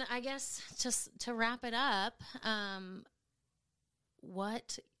 And then I guess just to wrap it up,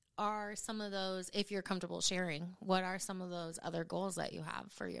 what are some of those, if you're comfortable sharing, what are some of those other goals that you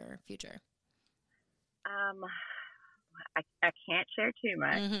have for your future? I can't share too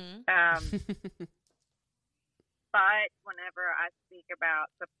much. But whenever I speak about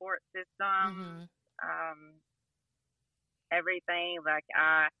support systems, everything, like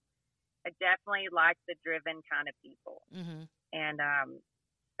I definitely like the driven kind of people. And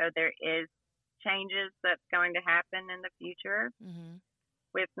so there is changes that's going to happen in the future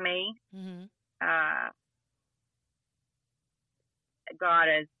with me.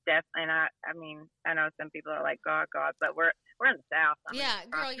 God is definitely, and I mean, I know some people are like, God, but we're in the South.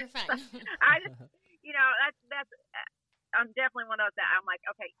 Girl, you're fine. I just, you know, that's, I'm definitely one of those that I'm like,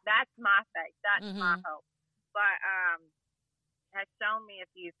 okay, that's my faith. That's my hope. But, has shown me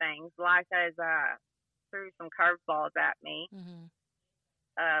a few things. Life has threw some curveballs at me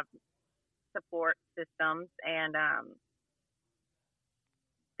of support systems, and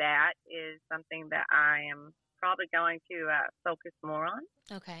that is something that I am probably going to focus more on.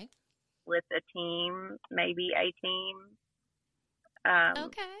 Okay. With a team, maybe a team.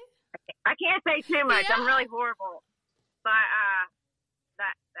 Okay. I can't say too much. Yeah. I'm really horrible, but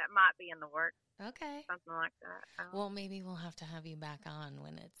that might be in the works. Okay. Something like that. Well, maybe we'll have to have you back on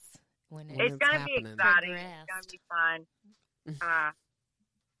when it's It's going to be exciting. It's going to be fun.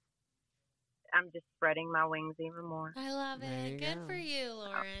 I'm just spreading my wings even more. I love it. Good for you,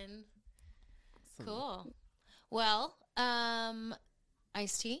 Lauren. Cool. Well,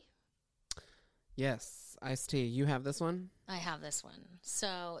 Iced Tea? Yes, Iced Tea. You have this one? I have this one.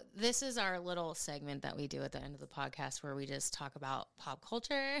 So this is our little segment that we do at the end of the podcast where we just talk about pop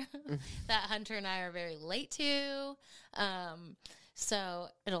culture that Hunter and I are very late to. So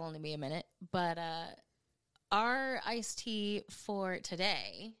it'll only be a minute. But our iced tea for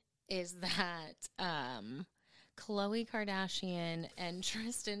today is that Khloe Kardashian and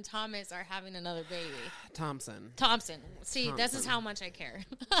Tristan Thomas are having another baby. Thompson. See, Thompson. This is how much I care.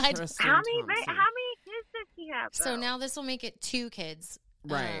 How many kids does he have? So now this will make it 2 kids.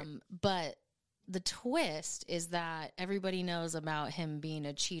 Right. But the twist is that everybody knows about him being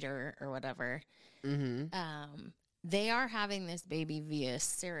a cheater or whatever. They are having this baby via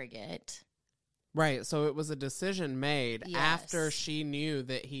surrogate. Right. So it was a decision made after she knew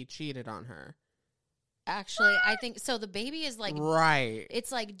that he cheated on her. Actually, I think so. The baby is like Right.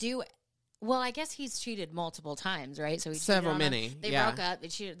 It's like well, I guess he's cheated multiple times, right? So he cheated Several on many. her. They yeah. broke up. They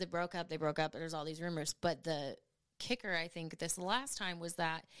cheated. They broke up. They broke up. There's all these rumors, but the kicker, I think, this last time was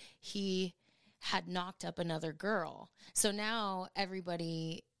that he had knocked up another girl. So now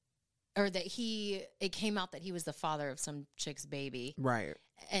everybody, or that it came out that he was the father of some chick's baby. Right.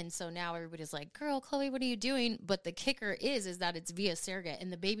 And so now everybody's like, girl, Chloe, what are you doing? But the kicker is that it's via surrogate,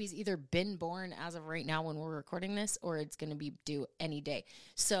 and the baby's either been born as of right now when we're recording this, or it's going to be due any day.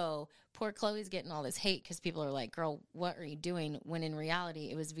 So poor Chloe's getting all this hate because people are like, girl, what are you doing? When in reality,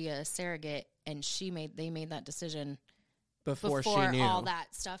 it was via surrogate, and they made that decision Before she knew. all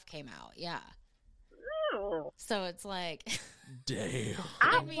that stuff came out. Yeah. Ooh. So it's like, Damn.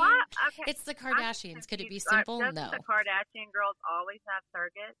 I mean, Okay. it's the Kardashians. Could it be confused. simple? Doesn't No. the Kardashian girls always have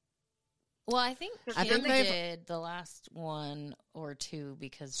surrogates? Well, I think I Kim think did the last one or two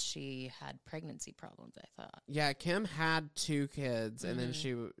because she had pregnancy problems, I thought. Yeah, Kim had 2 kids, and then Mhm.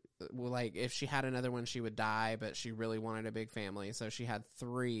 she, like, if she had another one, she would die, but she really wanted a big family, so she had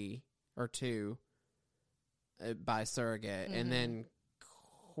 3 or 2 by surrogate. Mhm. And then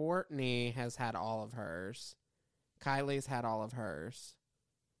Courtney has had all of hers. Kylie's had all of hers.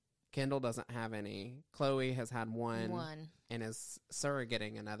 Kendall doesn't have any. Chloe has had one and is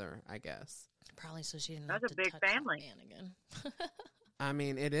surrogating another, I guess. Probably so she didn't That's have a to big touch that family. man again. I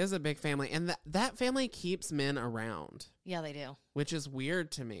mean, it is a big family, and that family keeps men around, Yeah, they do. which is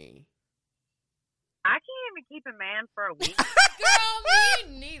weird to me. I can't even keep a man for a week. Girl,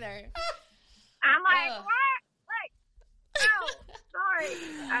 me neither. I'm like, Ugh. what? Like, no,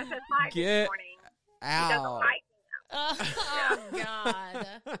 sorry. I said hi this Get morning. He doesn't Ow. like me. Oh,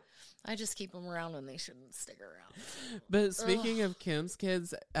 God. I just keep them around when they shouldn't stick around. But speaking of Kim's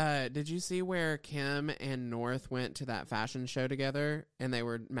kids, did you see where Kim and North went to that fashion show together and they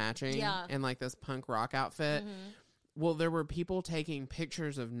were matching Yeah. in like this punk rock outfit? Mhm. Well, there were people taking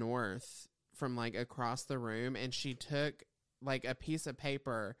pictures of North from like across the room, and she took like a piece of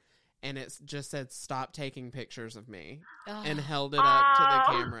paper and it just said, "Stop taking pictures of me," and Ugh. held it up to the Oh.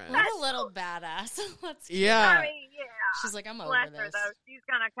 camera. What a little badass. That's cute. Yeah. I mean, yeah. She's like, I'm Bless over her, this. though. She's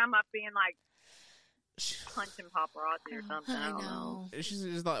going to come up being like punching paparazzi or something. I don't know. She's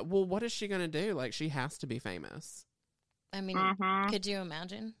just like, well, what is she going to do? Like, she has to be famous. I mean, Mhm. could you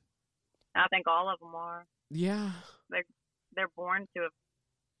imagine? I think all of them are. Yeah. They're born to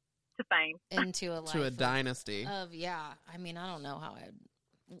fame. Into a life To a dynasty. yeah. I mean, I don't know how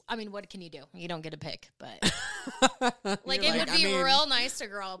I mean, what can you do? You don't get a pick, but like You're it would I be mean, real nice to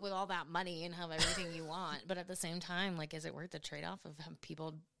grow up with all that money and have everything you want. But at the same time, like, is it worth the trade off of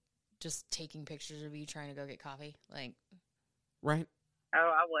people just taking pictures of you trying to go get coffee? Like, Right. Oh,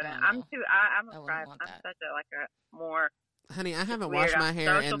 I wouldn't. No. I'm I a wouldn't private. want I'm that. such a more. Honey, I haven't weird. washed my I'm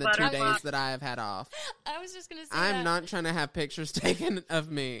hair in social the 2 butterfly. days that I have had off. I was just gonna say I'm that. not trying to have pictures taken of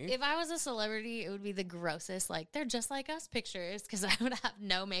me. If I was a celebrity, it would be the grossest. Like, they're just like us pictures because I would have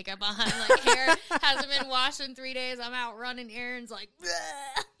no makeup on. Like, hair hasn't been washed in 3 days. I'm out running errands. Like,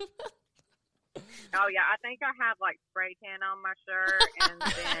 bleh. Oh yeah, I think I have like spray tan on my shirt, and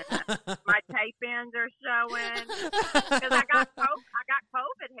then my tape ends are showing because I got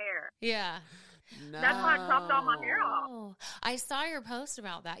COVID hair. Yeah. No. That's why I chopped all my hair off. Oh, I saw your post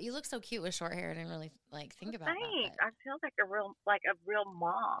about that. You look so cute with short hair. I didn't really like think about Thanks. that. I feel like a real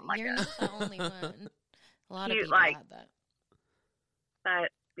mom. But you're not the only one. A lot of Cute, people like, had that. But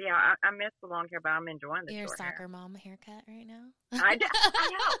yeah, I miss the long hair, but I'm enjoying the Your short soccer hair. mom haircut right now. I know,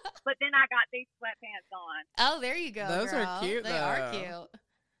 but then I got these sweatpants on. Oh, there you go. Those are girl. cute, They are though. cute.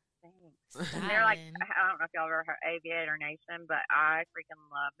 Thanks. And they're like, Styling. I don't know if y'all ever heard Aviator Nation, but I freaking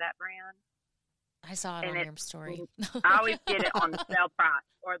love that brand. I saw it and on it- your story. I always get it on the sale price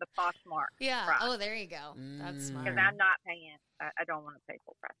or the Poshmark Yeah. price. Oh, there you go. That's Mm. smart. because I'm not paying. I don't want to pay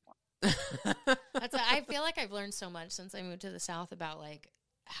full price for it. I feel like I've learned so much since I moved to the South about like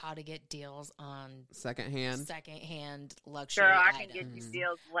how to get deals on Secondhand. secondhand luxury Girl, I can items. get you items.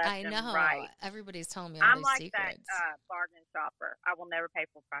 deals left I and know. right. Everybody's telling me all I'm these like secrets. that bargain shopper. I will never pay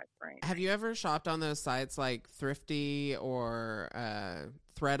full price for anything. Have you ever shopped on those sites like Thrifty or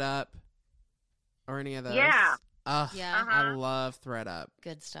ThreadUp or any of those? Yeah. Yeah. I Uh-huh. love ThreadUp.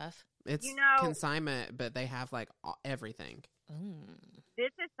 Good stuff. It's You know- consignment, but they have like everything.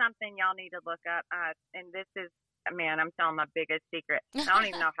 This is something y'all need to look up. And this is, man, I'm telling my biggest secret. I don't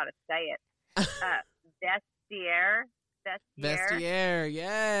even know how to say it. Vestiaire. Vestiaire,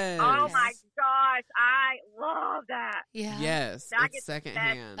 yes. Oh my gosh, I love that. Yeah. Yes, I it's get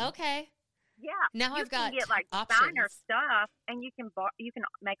secondhand. Okay. Yeah. Now You I've got can get like options. designer stuff, and you can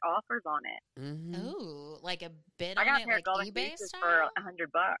make offers on it. Mm-hmm. Ooh, like a bid I on got a it, pair like of golden eBay gooses style. for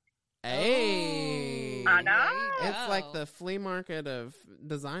 $100. Hey. I know. There you It's go. like the flea market of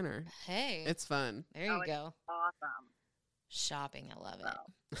designer. Hey, It's fun. there you Oh, go. Awesome. Shopping, I love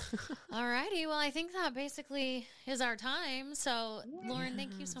it. So, Alrighty, well, I think that basically is our time. So, Lauren,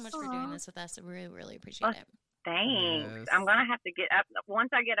 thank you so much for doing Aw. this with us. We really, really appreciate it. thanks. Yes. I'm gonna have to get up once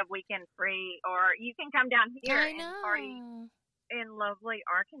I get a weekend free, or you can come down here I and party know. in lovely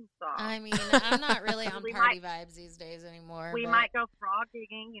Arkansas. I mean, I'm not really on We party vibes these days anymore. we but might go frog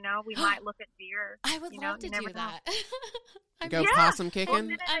digging. We might look at deer. I would you know, love to you never do know. that. I Go miss, possum Or kicking. sit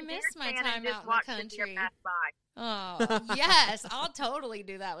in I a deer miss my stand time and just out in the watch the country. deer pass by. Oh, yes. I'll totally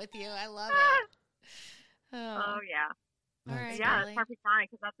do that with you. I love it. Oh Oh, yeah, all right. yeah. Billy. It's perfect timing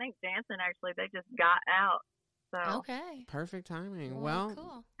because I think Jansen actually they just got out. So Okay. Perfect timing. Well, Well,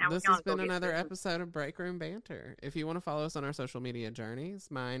 cool. now we this can has go been get another food. episode of Break Room Banter. If you want to follow us on our social media journeys,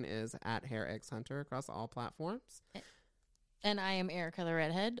 mine is at HairXHunter across all platforms. And I am Erica the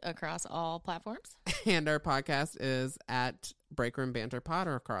Redhead across all platforms. And our podcast is at Break Room Banter Pod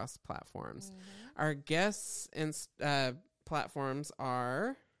or across platforms. Our guests and platforms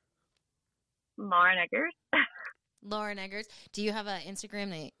are... Lauren Eggers. Lauren Eggers. Do you have an Instagram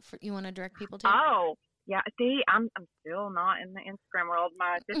that you want to direct people to? Oh, yeah. See, I'm still not in the Instagram world.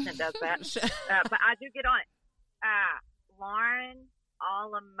 My assistant does that, but I do get on it. Lauren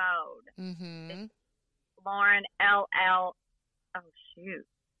Alamode. Mm-hmm. Lauren LL. Oh shoot.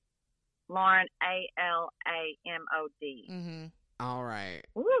 Lauren ALAMOD. Mm-hmm. All right.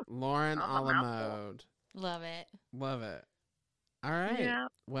 Woo. Lauren Oh, a mouthful. Alamode. Love it. Love it. All right. Yeah.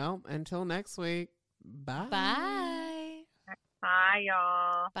 Well, until next week. Bye. Bye. Bye,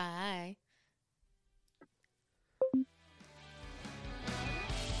 y'all. Bye.